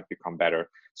economics might become better.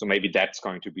 So maybe that's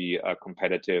going to be a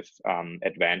competitive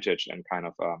advantage and kind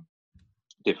of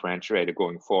differentiator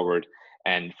going forward.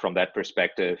 And from that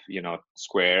perspective,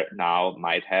 Square now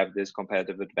might have this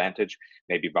competitive advantage.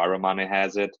 Maybe Varo Money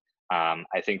has it.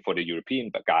 I think for the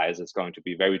European guys, it's going to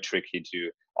be very tricky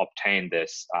to obtain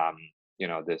this,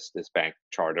 this bank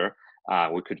charter.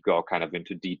 We could go kind of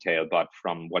into detail, but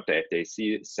from what the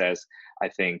FDIC says, I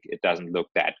think it doesn't look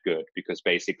that good, because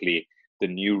basically the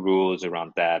new rules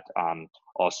around that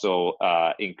also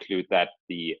include that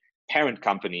the parent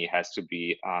company has to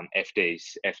be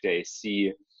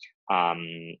FDIC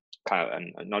kind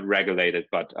of not regulated,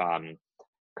 but kind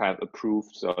of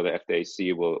approved. So the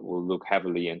FDIC will look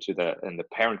heavily into the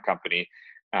parent company.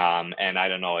 And I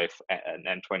don't know if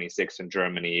N26 in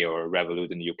Germany or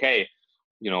Revolut in the UK,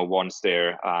 once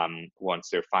their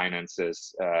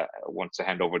finances wants to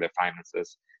hand over their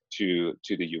finances to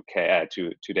the UK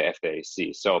to the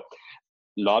FDIC. So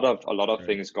a lot of right.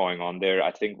 things going on there.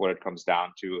 I think what it comes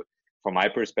down to, from my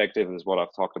perspective, is what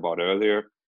I've talked about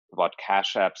earlier about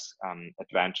Cash App's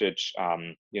advantage,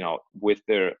 with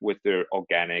their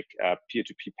organic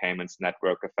peer-to-peer payments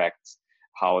network effects,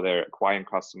 how they're acquiring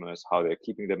customers, how they're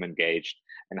keeping them engaged,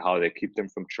 and how they keep them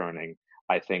from churning.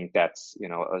 I think that's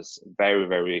a very,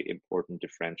 very important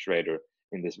differentiator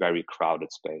in this very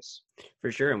crowded space. For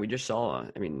sure. And we just saw,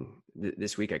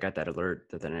 this week I got that alert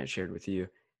that then I shared with you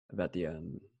about the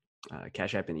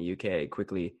Cash App in the UK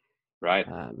quickly. Right.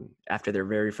 After their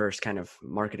very first kind of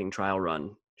marketing trial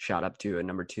run, shot up to a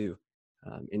number 2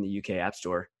 in the UK App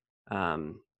Store.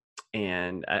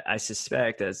 And I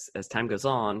suspect as time goes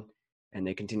on and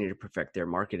they continue to perfect their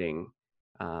marketing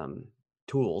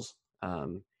tools,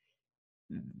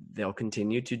 they'll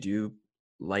continue to do,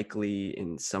 likely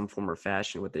in some form or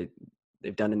fashion, what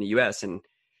they've done in the US. And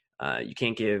you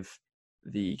can't give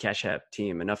the Cash App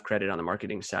team enough credit on the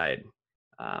marketing side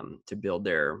to build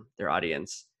their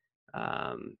audience.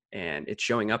 And it's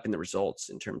showing up in the results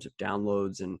in terms of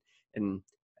downloads. And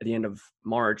at the end of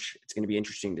March, it's going to be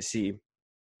interesting to see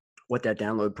what that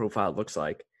download profile looks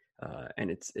like.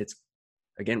 And it's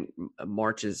again,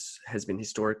 March has been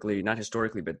not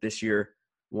historically, but this year,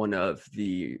 one of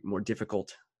the more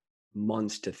difficult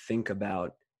months to think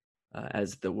about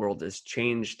as the world has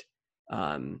changed.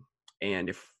 And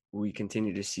if we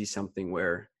continue to see something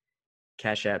where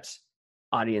Cash App's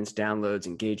audience downloads,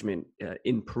 engagement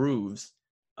improves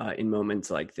in moments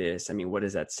like this, what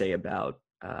does that say about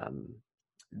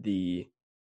the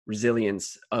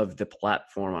resilience of the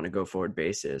platform on a go-forward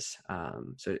basis?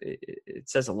 So it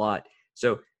says a lot.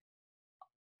 So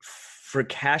for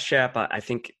Cash App, I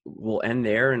think we'll end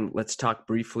there, and let's talk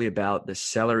briefly about the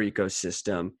seller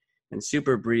ecosystem, and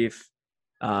super brief.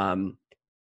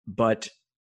 But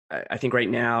I think right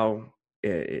now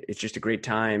it's just a great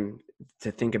time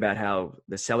to think about how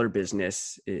the seller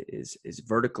business is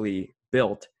vertically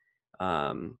built,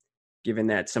 given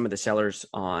that some of the sellers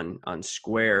on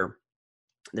Square,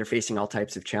 they're facing all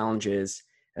types of challenges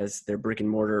as their brick and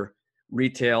mortar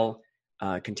retail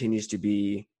continues to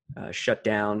be shut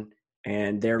down,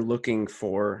 and they're looking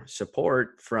for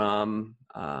support from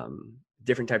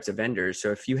different types of vendors.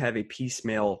 So if you have a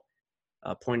piecemeal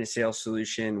point of sale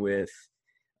solution with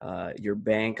your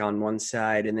bank on one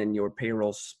side and then your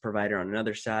payroll provider on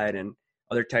another side and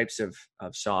other types of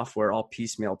software all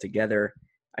piecemeal together,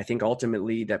 I think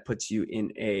ultimately that puts you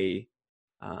in a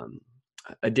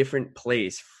different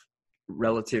place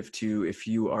relative to if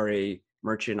you are a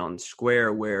merchant on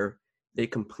Square, where they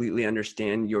completely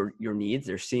understand your needs.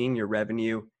 They're seeing your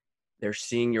revenue, they're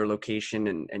seeing your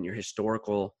location and your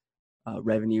historical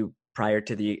revenue prior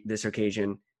to this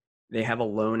occasion. They have a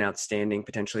loan outstanding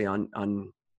potentially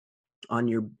on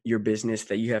your business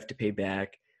that you have to pay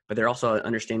back, but they're also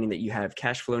understanding that you have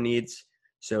cash flow needs.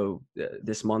 So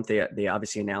this month they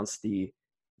obviously announced the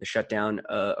shutdown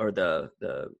or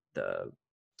the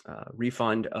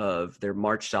refund of their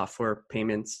March software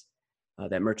payments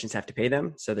that merchants have to pay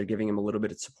them. So they're giving them a little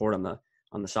bit of support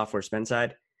on the software spend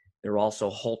side. They're also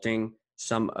halting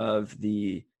some of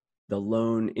the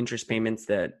loan interest payments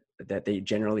that they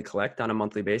generally collect on a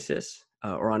monthly basis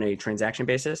or on a transaction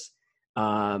basis,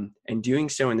 and doing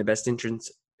so in the best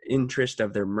interest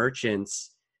of their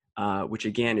merchants, which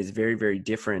again is very, very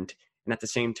different. And at the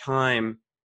same time,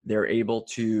 they're able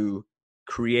to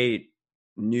create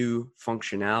new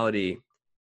functionality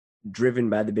driven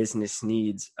by the business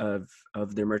needs of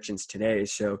their merchants today.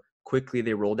 So quickly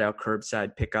they rolled out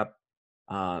curbside pickup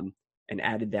and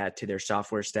added that to their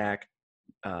software stack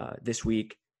this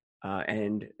week.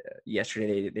 And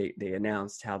yesterday they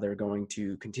announced how they're going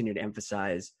to continue to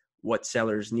emphasize what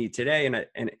sellers need today. And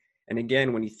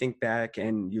again, when you think back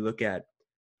and you look at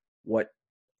what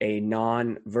a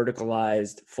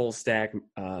non-verticalized full stack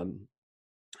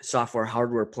software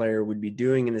hardware player would be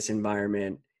doing in this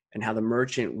environment, and how the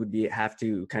merchant would have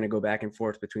to kind of go back and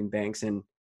forth between banks and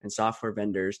software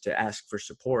vendors to ask for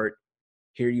support.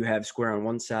 Here you have Square on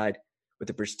one side with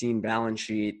a pristine balance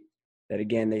sheet that,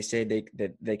 again, they say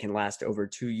that they can last over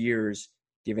 2 years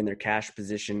given their cash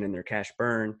position and their cash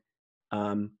burn.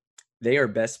 They are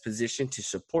best positioned to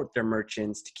support their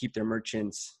merchants, to keep their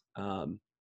merchants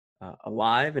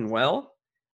alive and well,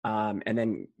 and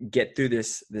then get through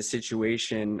this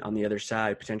situation on the other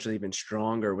side, potentially even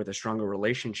stronger, with a stronger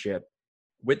relationship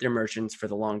with their merchants for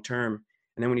the long term.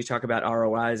 And then when you talk about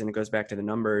ROIs, and it goes back to the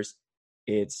numbers,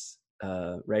 it's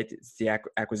right, it's the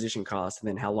acquisition cost, and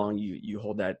then how long you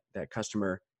hold that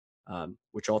customer,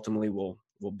 which ultimately will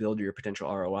build your potential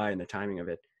ROI and the timing of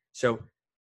it. So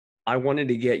I wanted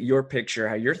to get your picture,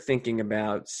 how you're thinking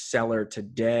about seller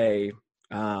today,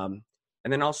 and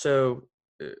then also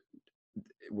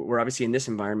we're obviously in this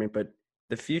environment, but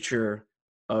the future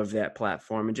of that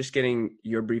platform, and just getting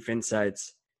your brief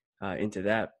insights into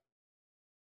that.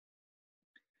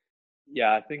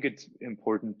 Yeah, I think it's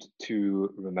important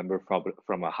to remember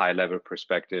from a high level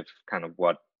perspective, kind of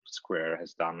what Square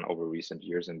has done over recent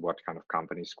years and what kind of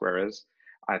company Square is.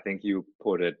 I think you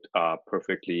put it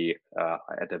perfectly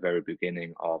at the very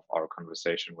beginning of our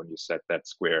conversation when you said that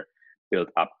Square built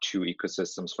up 2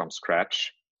 ecosystems from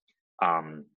scratch.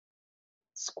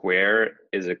 Square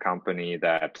is a company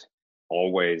that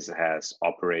always has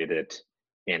operated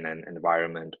in an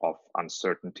environment of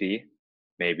uncertainty,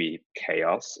 maybe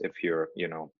chaos if you're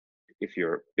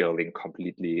building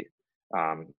completely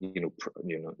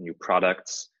new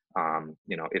products,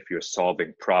 if you're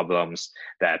solving problems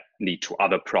that lead to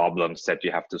other problems that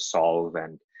you have to solve,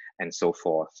 and so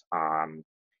forth.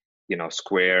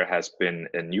 Square has been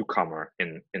a newcomer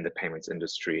in the payments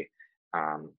industry.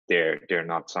 They're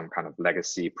not some kind of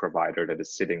legacy provider that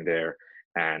is sitting there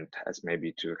and has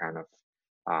maybe to kind of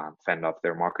fend off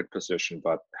their market position,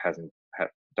 but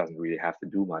doesn't really have to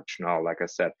do much. No, like I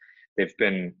said,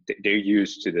 they're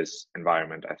used to this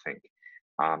environment, I think,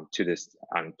 to this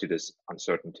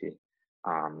uncertainty,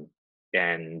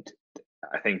 and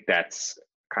I think that's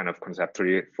kind of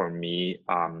conceptually for me,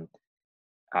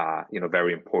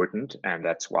 very important, and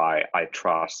that's why I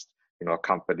trust a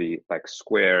company like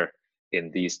Square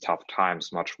in these tough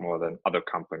times much more than other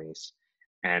companies.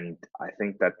 And I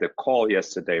think that the call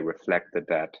yesterday reflected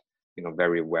that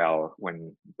very well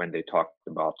when they talked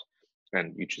about,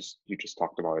 and you just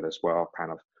talked about it as well,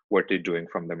 kind of what they're doing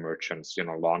from the merchants,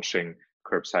 launching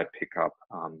curbside pickup,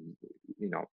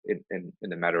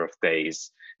 in a matter of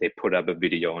days. They put up a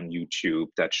video on YouTube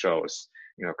that shows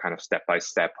kind of step by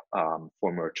step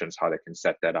for merchants how they can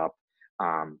set that up.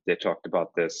 They talked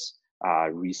about this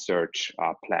research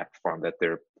platform that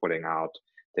they're putting out,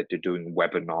 that they're doing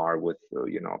webinar with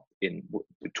in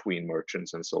between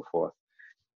merchants and so forth.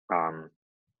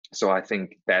 So I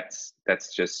think that's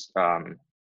just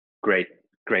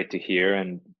great to hear,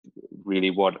 and really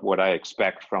what I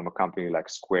expect from a company like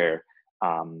Square,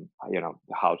 how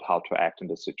to act in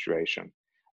this situation.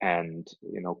 And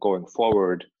going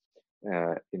forward,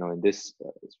 in this,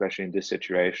 especially in this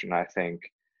situation, I think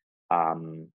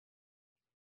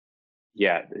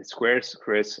Square's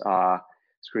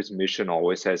mission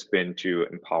always has been to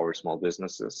empower small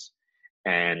businesses,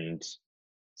 and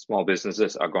small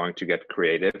businesses are going to get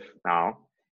creative now,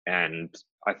 and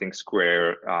I think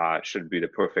Square should be the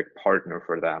perfect partner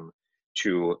for them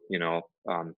to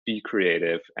be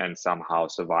creative and somehow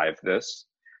survive this.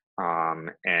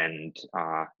 And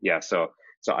yeah, so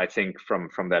I think from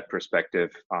that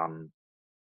perspective,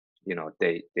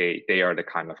 they are the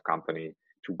kind of company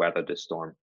to weather the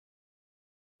storm.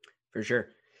 For sure.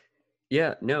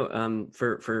 Yeah, no,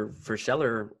 for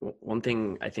Seller, one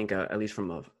thing I think, at least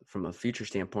from a future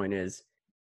standpoint, is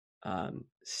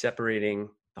separating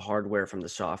the hardware from the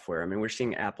software. I mean, we're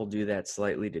seeing Apple do that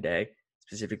slightly today,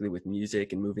 specifically with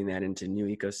music and moving that into new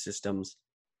ecosystems,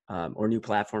 or new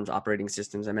platforms, operating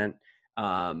systems, I meant.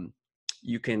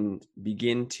 You can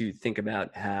begin to think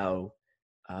about how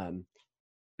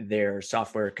their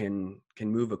software can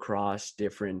move across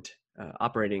different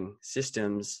operating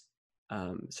systems.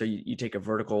 So you take a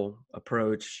vertical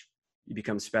approach, you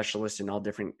become specialists in all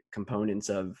different components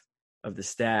of the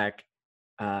stack,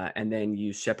 and then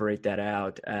you separate that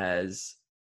out as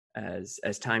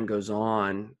time goes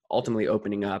on, ultimately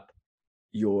opening up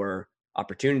your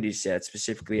opportunity set,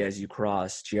 specifically as you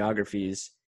cross geographies.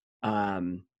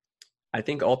 I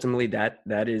think ultimately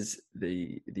that is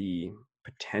the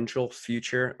potential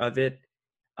future of it,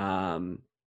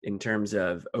 in terms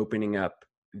of opening up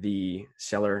the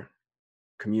seller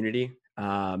community.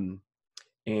 And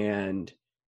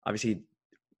obviously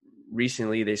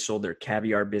recently they sold their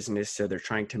Caviar business, so they're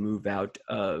trying to move out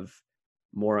of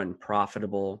more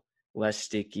unprofitable, less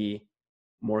sticky,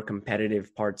 more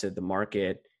competitive parts of the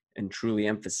market and truly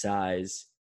emphasize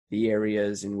the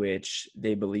areas in which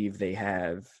they believe they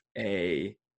have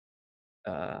a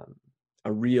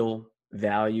real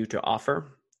value to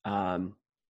offer, and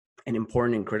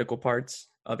important and critical parts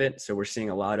of it. So we're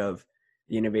seeing a lot of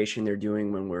the innovation they're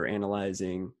doing when we're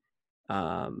analyzing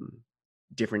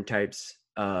different types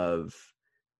of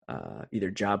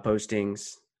either job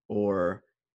postings or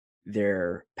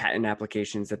their patent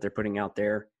applications that they're putting out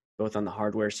there, both on the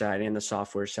hardware side and the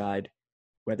software side,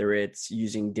 whether it's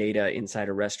using data inside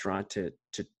a restaurant to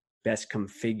best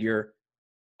configure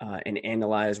and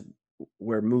analyze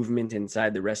where movement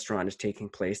inside the restaurant is taking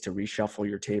place to reshuffle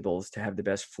your tables to have the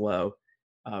best flow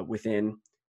within.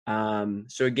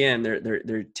 So again,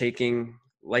 they're taking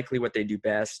likely what they do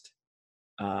best,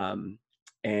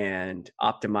 and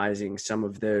optimizing some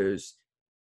of those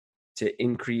to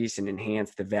increase and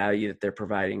enhance the value that they're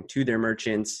providing to their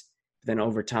merchants. Then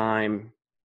over time,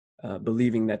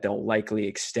 believing that they'll likely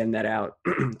extend that out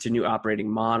to new operating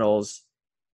models.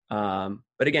 But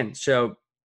again, so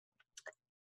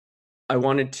I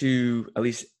wanted to at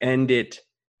least end it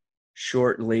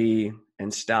shortly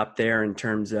and stop there in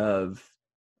terms of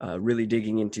really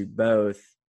digging into both.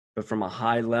 But from a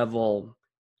high level,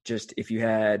 just if you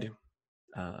had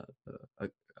a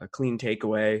clean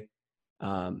takeaway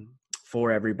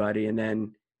for everybody, and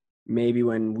then maybe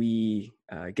when we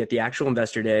get the actual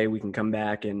investor day, we can come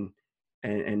back and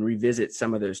revisit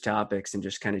some of those topics and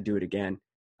just kind of do it again.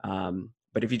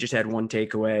 But if you just had one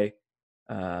takeaway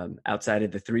outside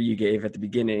of the three you gave at the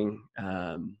beginning,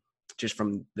 just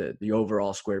from the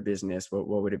overall Square business, what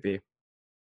would it be?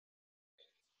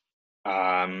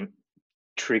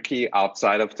 Tricky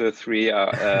outside of the three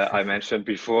I mentioned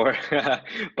before,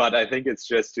 but I think it's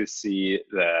just to see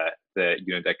the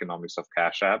unit economics of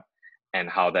Cash App and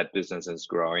how that business is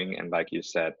growing, and like you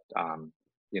said,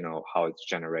 how it's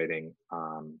generating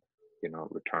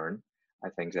return. I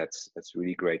think that's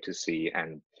really great to see,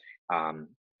 and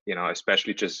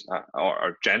especially just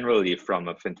or generally from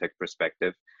a fintech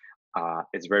perspective,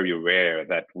 it's very rare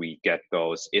that we get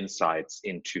those insights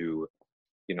into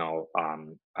a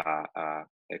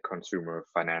consumer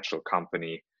financial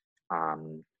company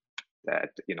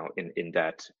that in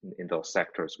those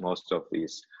sectors. Most of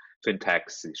these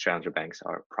fintechs, these challenger banks,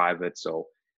 are private, so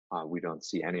we don't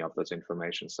see any of those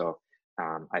information. So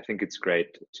I think it's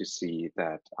great to see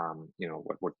that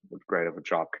what great of a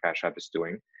job Cash App is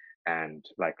doing, and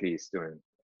likely is doing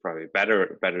probably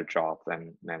better job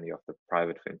than many of the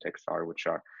private fintechs are, which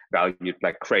are valued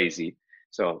like crazy.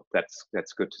 So that's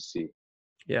good to see.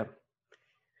 Yeah.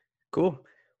 Cool.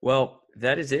 Well,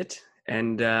 that is it.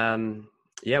 And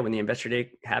yeah, when the investor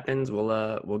day happens,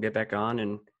 we'll get back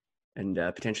on and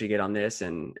potentially get on this,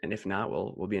 and if not,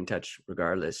 we'll be in touch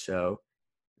regardless. So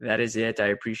that is it. I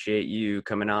appreciate you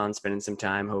coming on, spending some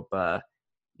time. Hope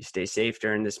you stay safe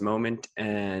during this moment,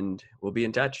 and we'll be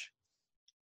in touch.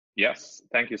 Yes.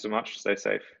 Thank you so much. Stay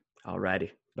safe. All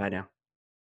righty. Bye now.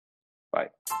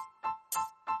 Bye.